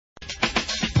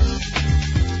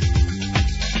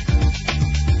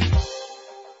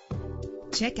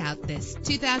Check out this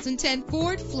 2010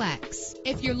 Ford Flex.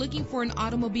 If you're looking for an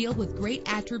automobile with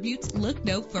great attributes, look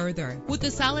no further. With a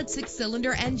solid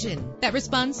 6-cylinder engine that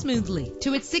responds smoothly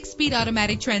to its 6-speed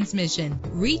automatic transmission,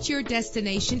 reach your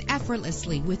destination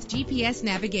effortlessly with GPS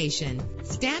navigation.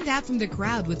 Stand out from the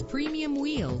crowd with premium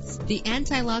wheels. The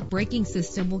anti-lock braking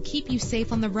system will keep you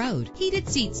safe on the road. Heated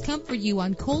seats comfort you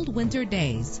on cold winter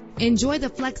days. Enjoy the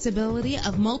flexibility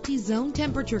of multi-zone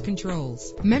temperature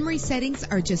controls. Memory settings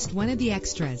are just one of the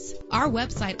extras. Our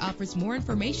website offers more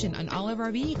information on all of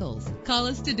our vehicles. Call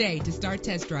us today to start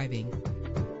test driving.